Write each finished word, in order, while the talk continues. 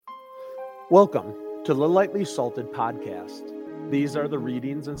Welcome to the Lightly Salted Podcast. These are the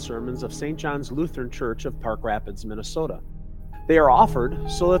readings and sermons of St. John's Lutheran Church of Park Rapids, Minnesota. They are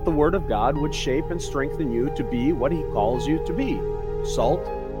offered so that the Word of God would shape and strengthen you to be what He calls you to be, salt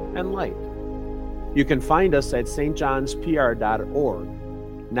and light. You can find us at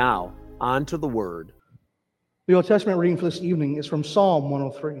stjohnspr.org. Now, on to the Word. The Old Testament reading for this evening is from Psalm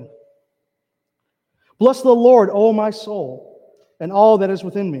 103. Bless the Lord, O my soul, and all that is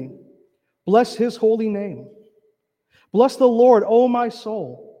within me. Bless His holy name. Bless the Lord, O my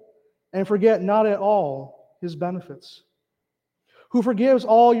soul, and forget not at all His benefits. Who forgives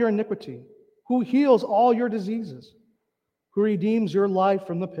all your iniquity, who heals all your diseases, who redeems your life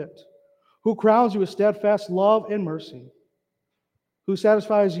from the pit, who crowns you with steadfast love and mercy, who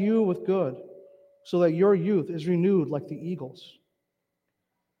satisfies you with good, so that your youth is renewed like the eagles.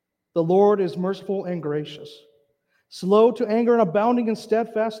 The Lord is merciful and gracious, slow to anger and abounding in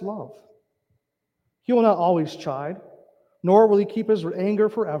steadfast love. He will not always chide, nor will He keep His anger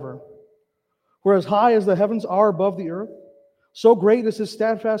forever. For as high as the heavens are above the earth, so great is His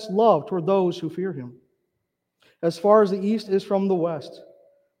steadfast love toward those who fear Him. As far as the east is from the west,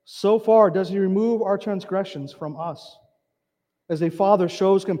 so far does He remove our transgressions from us. As a father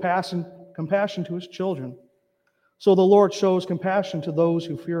shows compassion to his children, so the Lord shows compassion to those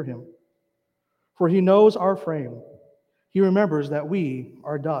who fear Him. For He knows our frame. He remembers that we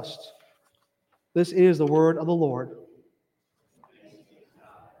are dust. This is the word of the Lord.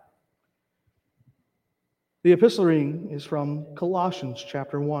 The epistle reading is from Colossians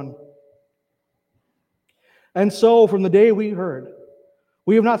chapter 1. And so, from the day we heard,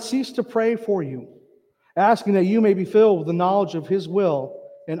 we have not ceased to pray for you, asking that you may be filled with the knowledge of His will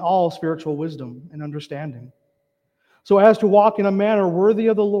in all spiritual wisdom and understanding, so as to walk in a manner worthy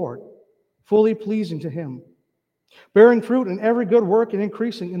of the Lord, fully pleasing to Him, bearing fruit in every good work and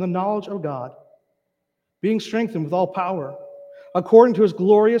increasing in the knowledge of God, being strengthened with all power, according to His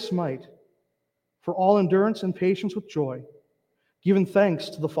glorious might, for all endurance and patience with joy, giving thanks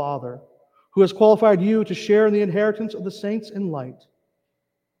to the Father, who has qualified you to share in the inheritance of the saints in light.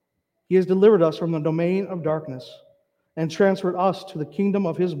 He has delivered us from the domain of darkness and transferred us to the kingdom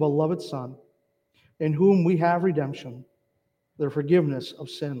of His beloved Son, in whom we have redemption, the forgiveness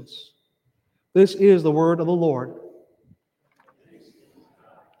of sins. This is the word of the Lord.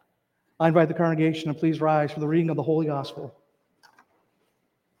 I invite the congregation to please rise for the reading of the Holy Gospel.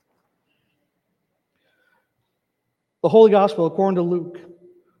 The Holy Gospel according to Luke,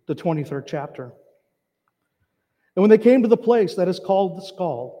 the 23rd chapter. And when they came to the place that is called the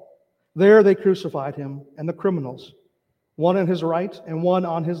Skull, there they crucified Him and the criminals, one on His right and one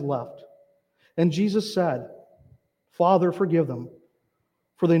on His left. And Jesus said, Father, forgive them,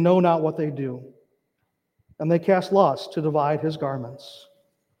 for they know not what they do. And they cast lots to divide His garments.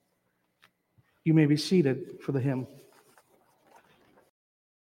 You may be seated for the hymn.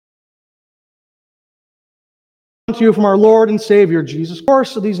 To you from our Lord and Savior, Jesus. Of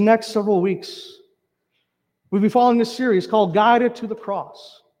course, of these next several weeks, we'll be following a series called Guided to the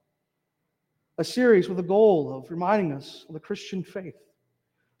Cross, a series with the goal of reminding us of the Christian faith,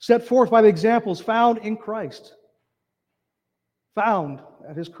 set forth by the examples found in Christ, found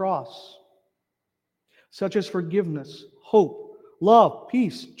at His cross, such as forgiveness, hope, love,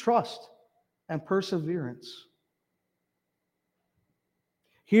 peace, trust, and perseverance.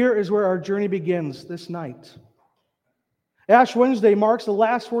 Here is where our journey begins this night. Ash Wednesday marks the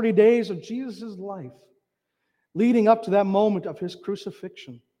last 40 days of Jesus' life, leading up to that moment of His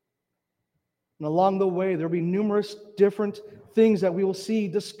crucifixion. And along the way, there will be numerous different things that we will see,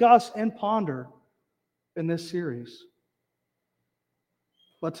 discuss, and ponder in this series.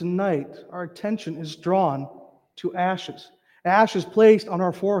 But tonight, our attention is drawn to ashes. Ashes placed on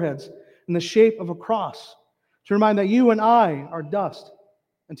our foreheads in the shape of a cross, to remind that you and I are dust,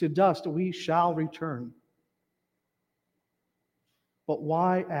 and to dust we shall return. But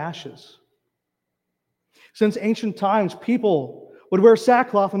why ashes? Since ancient times, people would wear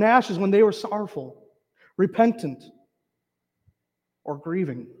sackcloth and ashes when they were sorrowful, repentant, or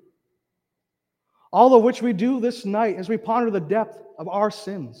grieving. All of which we do this night as we ponder the depth of our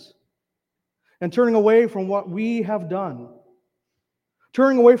sins and turning away from what we have done,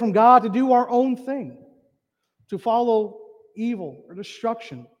 turning away from God to do our own thing, to follow evil or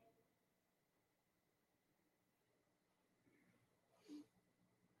destruction.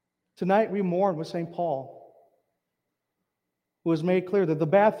 Tonight we mourn with St. Paul, who has made clear that the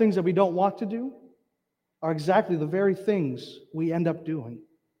bad things that we don't want to do are exactly the very things we end up doing.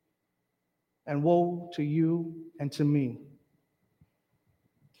 And woe to you and to me.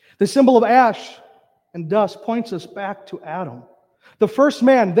 The symbol of ash and dust points us back to Adam, The first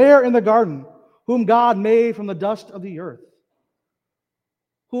man there in the garden, whom God made from the dust of the earth,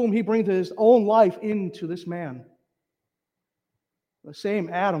 whom he brings his own life into this man. The same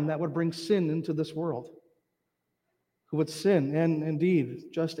Adam that would bring sin into this world, who would sin, and indeed,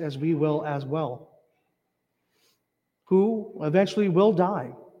 just as we will as well, who eventually will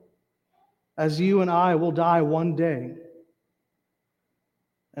die, as you and I will die one day.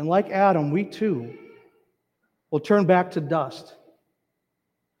 And like Adam, we too will turn back to dust.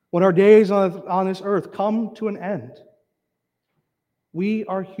 When our days on this earth come to an end, we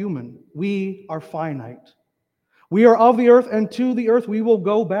are human. We are finite. We are of the earth, and to the earth we will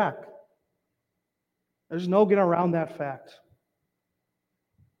go back. There's no getting around that fact.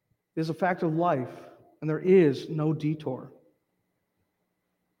 It is a fact of life, and there is no detour.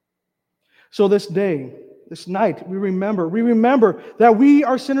 So this day, this night, we remember that we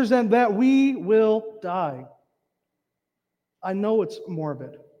are sinners and that we will die. I know it's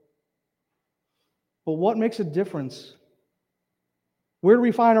morbid, but what makes a difference? Where do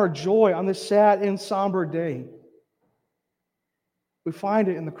we find our joy on this sad and somber day? We find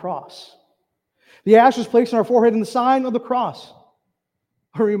it in the cross. The ashes placed on our forehead in the sign of the cross,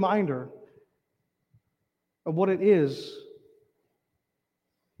 a reminder of what it is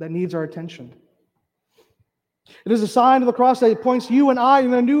that needs our attention. It is a sign of the cross that points you and I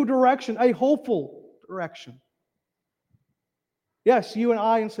in a new direction, a hopeful direction. Yes, you and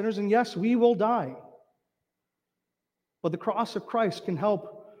I and sinners, and yes, we will die. But the cross of Christ can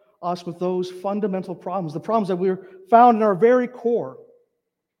help us with those fundamental problems, the problems that we're found in our very core.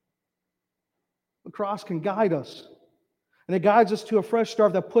 The cross can guide us, and it guides us to a fresh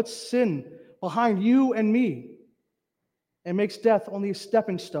start that puts sin behind you and me and makes death only a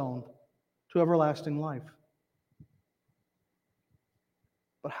stepping stone to everlasting life.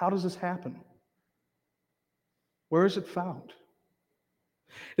 But how does this happen? Where is it found?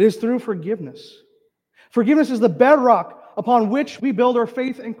 It is through forgiveness. Forgiveness is the bedrock upon which we build our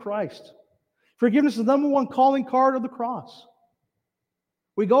faith in Christ. Forgiveness is the number one calling card of the cross.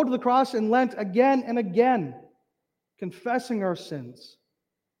 We go to the cross in Lent again and again, confessing our sins,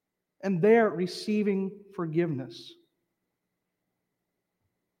 and there receiving forgiveness.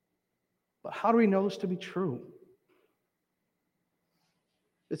 But how do we know this to be true?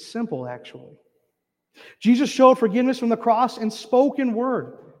 It's simple, actually. Jesus showed forgiveness from the cross in spoken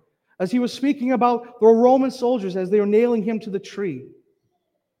word, as he was speaking about the Roman soldiers as they were nailing him to the tree.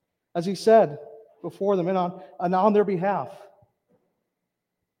 As he said before them and on their behalf,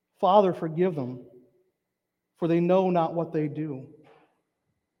 "Father, forgive them, for they know not what they do."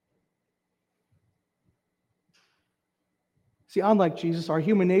 See, unlike Jesus, our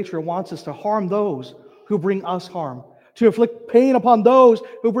human nature wants us to harm those who bring us harm, to inflict pain upon those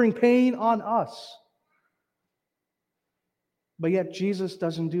who bring pain on us. But yet Jesus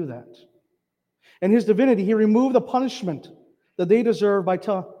doesn't do that. In his divinity, he removed the punishment that they deserve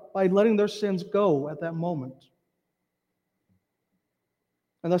by letting their sins go at that moment.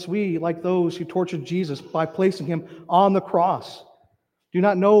 And thus we, like those who tortured Jesus by placing him on the cross, do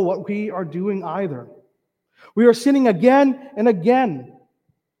not know what we are doing either. We are sinning again and again,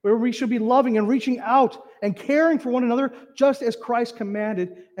 where we should be loving and reaching out and caring for one another just as Christ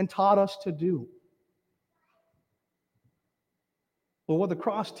commanded and taught us to do. But what the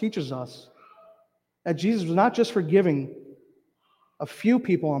cross teaches us, that Jesus was not just forgiving a few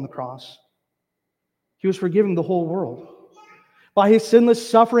people on the cross, he was forgiving the whole world. By his sinless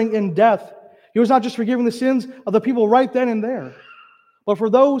suffering and death, he was not just forgiving the sins of the people right then and there, but for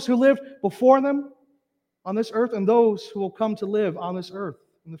those who lived before them on this earth and those who will come to live on this earth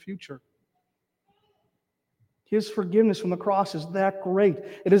in the future. His forgiveness from the cross is that great.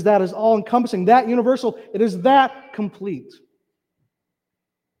 It is that is all-encompassing, that universal. It is that complete.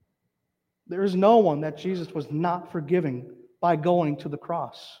 There is no one that Jesus was not forgiving by going to the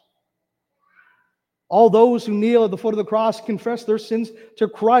cross. All those who kneel at the foot of the cross, confess their sins to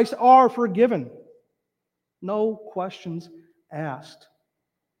Christ, are forgiven. No questions asked.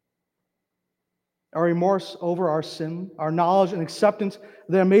 Our remorse over our sin, our knowledge and acceptance of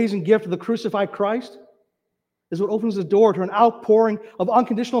the amazing gift of the crucified Christ is what opens the door to an outpouring of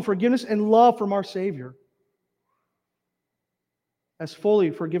unconditional forgiveness and love from our Savior. As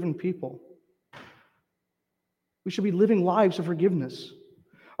fully forgiven people, we should be living lives of forgiveness.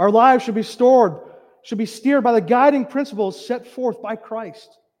 Our lives should be steered by the guiding principles set forth by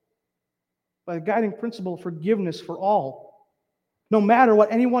Christ, by the guiding principle of forgiveness for all, no matter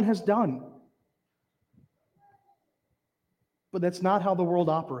what anyone has done. But that's not how the world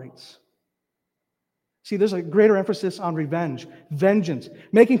operates. See, there's a greater emphasis on revenge, vengeance,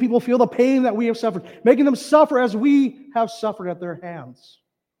 making people feel the pain that we have suffered, making them suffer as we have suffered at their hands.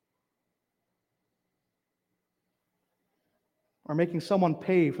 Or making someone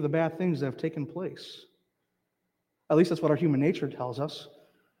pay for the bad things that have taken place. At least that's what our human nature tells us.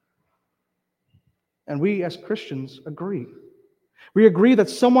 And we as Christians agree. We agree that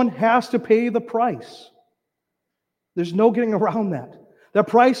someone has to pay the price. There's no getting around that. The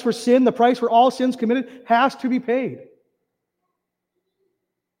price for sin, the price for all sins committed, has to be paid.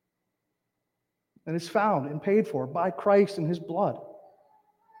 And it's found and paid for by Christ and His blood.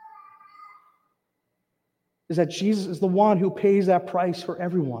 Is that Jesus is the one who pays that price for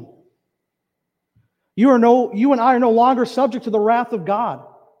everyone. You and I are no longer subject to the wrath of God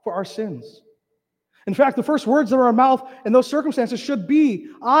for our sins. In fact, the first words of our mouth in those circumstances should be,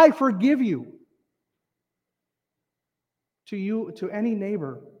 I forgive you. To you, to any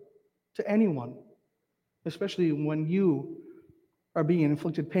neighbor, to anyone, especially when you are being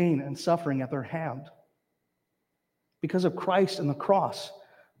inflicted pain and suffering at their hand. Because of Christ and the cross,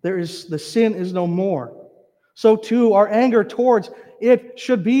 the sin is no more. So too, our anger towards it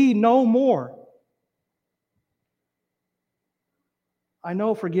should be no more. I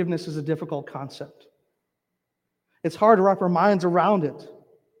know forgiveness is a difficult concept. It's hard to wrap our minds around it,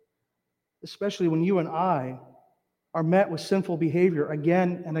 especially when you and I are met with sinful behavior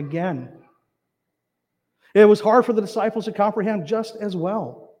again and again. It was hard for the disciples to comprehend just as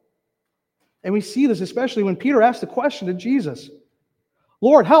well. And we see this especially when Peter asked the question to Jesus,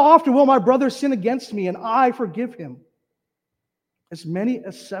 Lord, how often will my brother sin against me and I forgive him? As many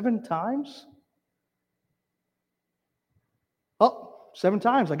as 7 times? Oh, 7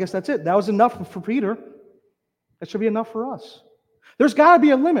 times. I guess that's it. That was enough for Peter. That should be enough for us. There's got to be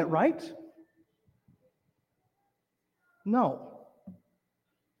a limit, right? No.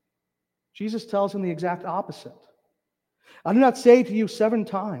 Jesus tells him the exact opposite. I do not say to you 7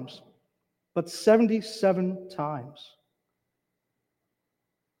 times, but 77 times.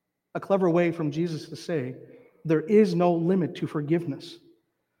 A clever way from Jesus to say, there is no limit to forgiveness.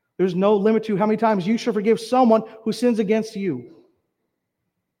 There's no limit to how many times you should forgive someone who sins against you.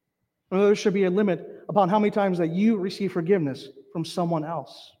 Or there should be a limit upon how many times that you receive forgiveness from someone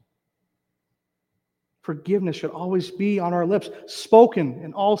else. Forgiveness should always be on our lips, spoken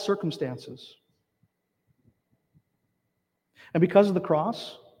in all circumstances. And because of the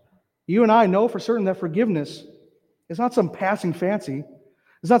cross, you and I know for certain that forgiveness is not some passing fancy.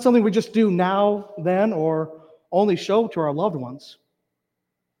 It's not something we just do now, then, or only show to our loved ones.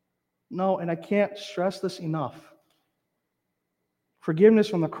 No, and I can't stress this enough. Forgiveness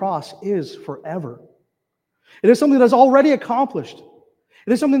from the cross is forever. It is something that is already accomplished.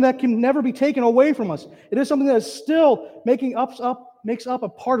 It is something that can never be taken away from us. It is something that is still makes up a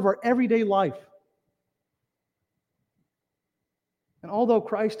part of our everyday life. And although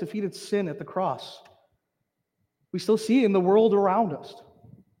Christ defeated sin at the cross, we still see it in the world around us.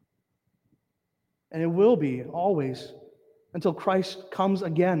 And it will be always until Christ comes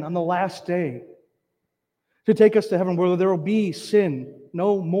again on the last day to take us to heaven, where there will be sin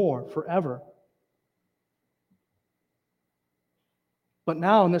no more forever. But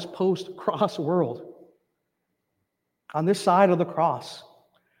now in this post-cross world, on this side of the cross,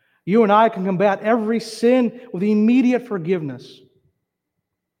 you and I can combat every sin with immediate forgiveness.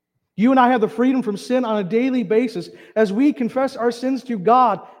 You and I have the freedom from sin on a daily basis as we confess our sins to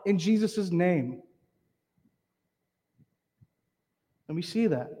God in Jesus' name. And we see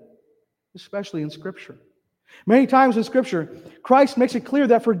that, especially in Scripture. Many times in Scripture, Christ makes it clear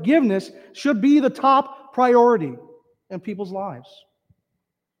that forgiveness should be the top priority in people's lives.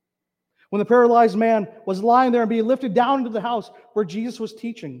 When the paralyzed man was lying there and being lifted down into the house where Jesus was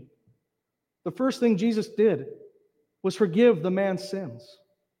teaching, the first thing Jesus did was forgive the man's sins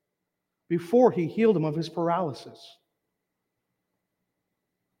before he healed him of his paralysis.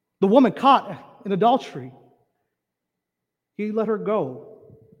 The woman caught in adultery, he let her go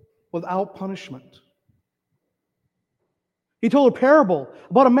without punishment. He told a parable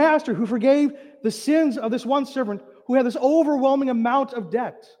about a master who forgave the sins of this one servant who had this overwhelming amount of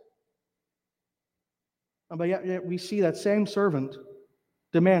debt. But yet we see that same servant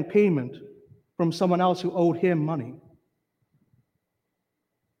demand payment from someone else who owed him money.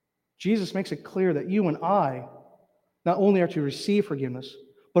 Jesus makes it clear that you and I not only are to receive forgiveness,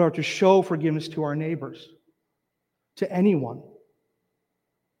 but are to show forgiveness to our neighbors, to anyone.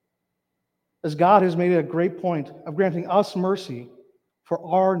 As God has made it a great point of granting us mercy for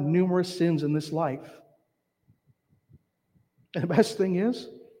our numerous sins in this life. And the best thing is,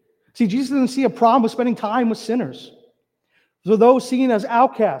 see, Jesus didn't see a problem with spending time with sinners. For those seen as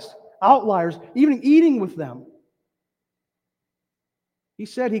outcasts, outliers, even eating with them. He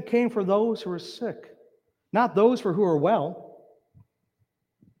said he came for those who are sick, not those for who are well.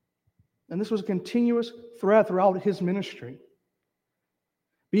 And this was a continuous thread throughout his ministry,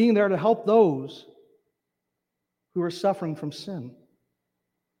 being there to help those who are suffering from sin.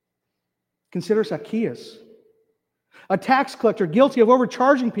 Consider Zacchaeus, a tax collector guilty of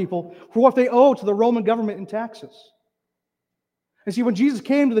overcharging people for what they owe to the Roman government in taxes. And see, when Jesus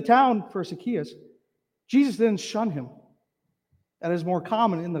came to the town for Zacchaeus, Jesus didn't shun him. That is more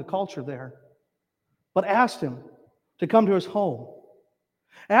common in the culture there. But asked him to come to his home.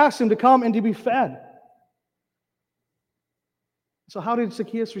 Asked him to come and to be fed. So how did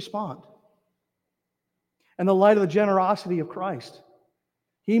Zacchaeus respond? In the light of the generosity of Christ,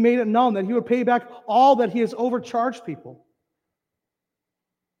 he made it known that he would pay back all that he has overcharged people.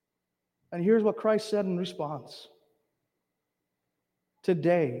 And here's what Christ said in response.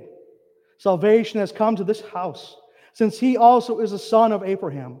 Today, salvation has come to this house, since he also is a son of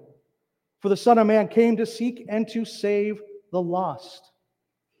Abraham. For the Son of Man came to seek and to save the lost.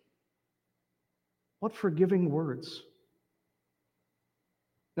 What forgiving words.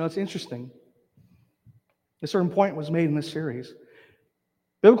 Now, it's interesting. A certain point was made in this series.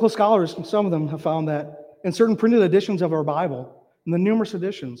 Biblical scholars, some of them have found that in certain printed editions of our Bible, in the numerous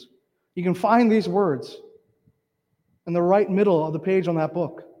editions, you can find these words in the right middle of the page on that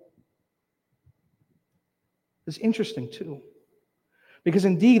book. It's interesting, too, because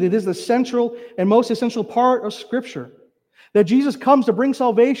indeed it is the central and most essential part of Scripture that Jesus comes to bring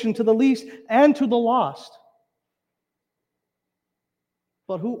salvation to the least and to the lost.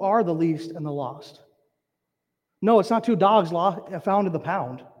 But who are the least and the lost? No, it's not two dogs found in the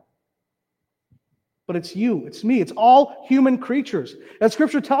pound. But it's you, it's me, it's all human creatures. As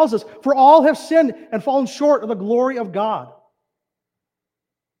Scripture tells us, for all have sinned and fallen short of the glory of God.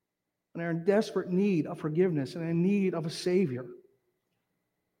 And are in desperate need of forgiveness and in need of a Savior.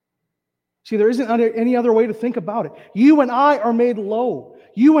 See, there isn't any other way to think about it. You and I are made low.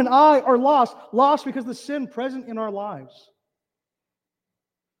 You and I are lost because of the sin present in our lives.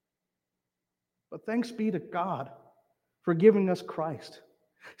 But thanks be to God for giving us Christ,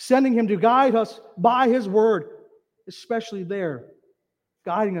 sending him to guide us by his word, especially there,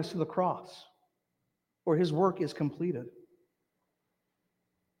 guiding us to the cross, where his work is completed.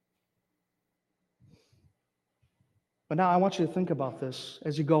 But now I want you to think about this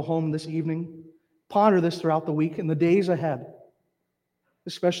as you go home this evening. Ponder this throughout the week and the days ahead,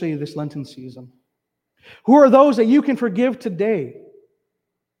 especially this Lenten season. Who are those that you can forgive today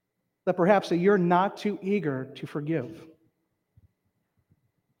that perhaps that you're not too eager to forgive?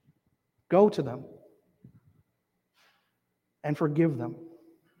 Go to them and forgive them.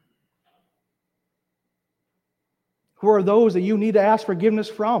 Who are those that you need to ask forgiveness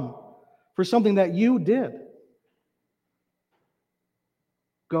from for something that you did?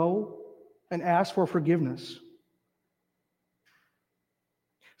 Go and ask for forgiveness.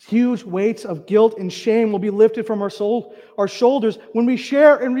 Huge weights of guilt and shame will be lifted from our shoulders when we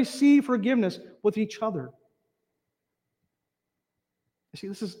share and receive forgiveness with each other. You see,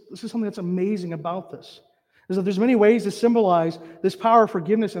 this is something that's amazing about this, is that there's many ways to symbolize this power of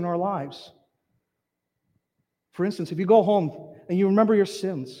forgiveness in our lives. For instance, if you go home and you remember your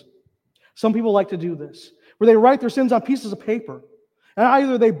sins, some people like to do this, where they write their sins on pieces of paper. And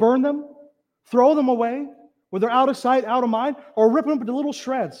either they burn them, throw them away, where they're out of sight, out of mind, or rip them into little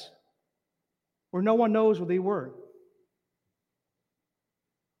shreds where no one knows where they were.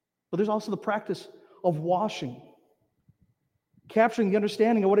 But there's also the practice of washing, capturing the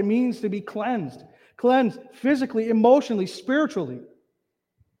understanding of what it means to be cleansed physically, emotionally, spiritually.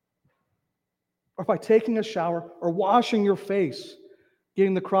 Or by taking a shower or washing your face,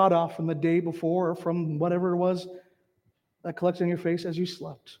 getting the crud off from the day before or from whatever it was that collects on your face as you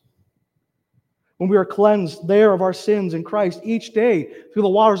slept. When we are cleansed there of our sins in Christ each day through the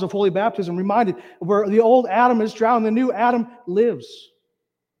waters of holy baptism, reminded where the old Adam is drowned, the new Adam lives.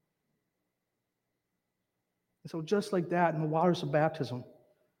 And so just like that in the waters of baptism,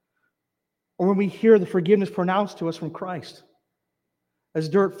 or when we hear the forgiveness pronounced to us from Christ, as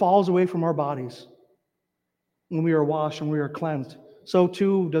dirt falls away from our bodies, when we are washed and we are cleansed, so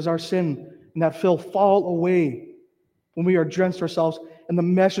too does our sin and that filth fall away when we are drenched ourselves in the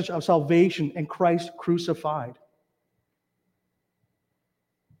message of salvation and Christ crucified.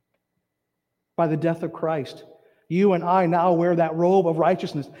 By the death of Christ, you and I now wear that robe of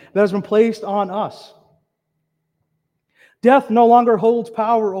righteousness that has been placed on us. Death no longer holds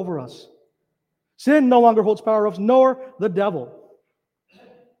power over us. Sin no longer holds power over us, nor the devil.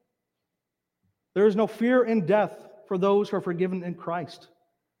 There is no fear in death for those who are forgiven in Christ.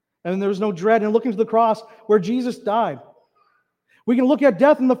 And there's no dread in looking to the cross where Jesus died. We can look at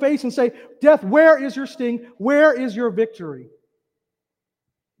death in the face and say, death, where is your sting? Where is your victory?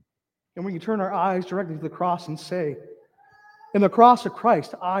 And we can turn our eyes directly to the cross and say, in the cross of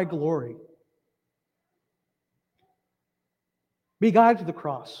Christ, I glory. Be guided to the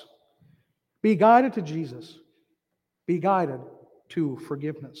cross. Be guided to Jesus. Be guided to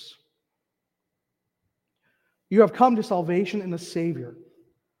forgiveness. You have come to salvation in the Savior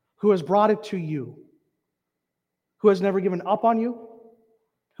who has brought it to you, who has never given up on you,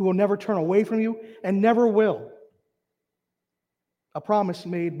 who will never turn away from you, and never will. A promise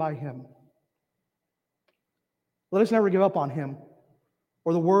made by Him. Let us never give up on Him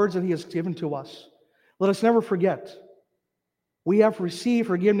or the words that He has given to us. Let us never forget. We have received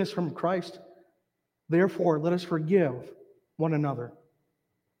forgiveness from Christ. Therefore, let us forgive one another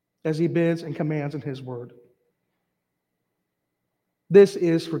as He bids and commands in His word. This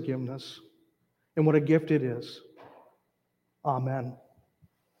is forgiveness, and what a gift it is. Amen.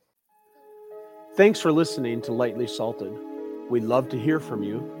 Thanks for listening to Lightly Salted. We'd love to hear from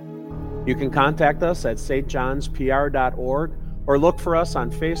you. You can contact us at stjohnspr.org or look for us on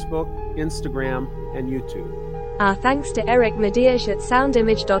Facebook, Instagram, and YouTube. Our thanks to Eric Mediash at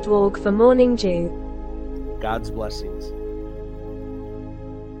soundimage.org for Morning Dew. God's blessings.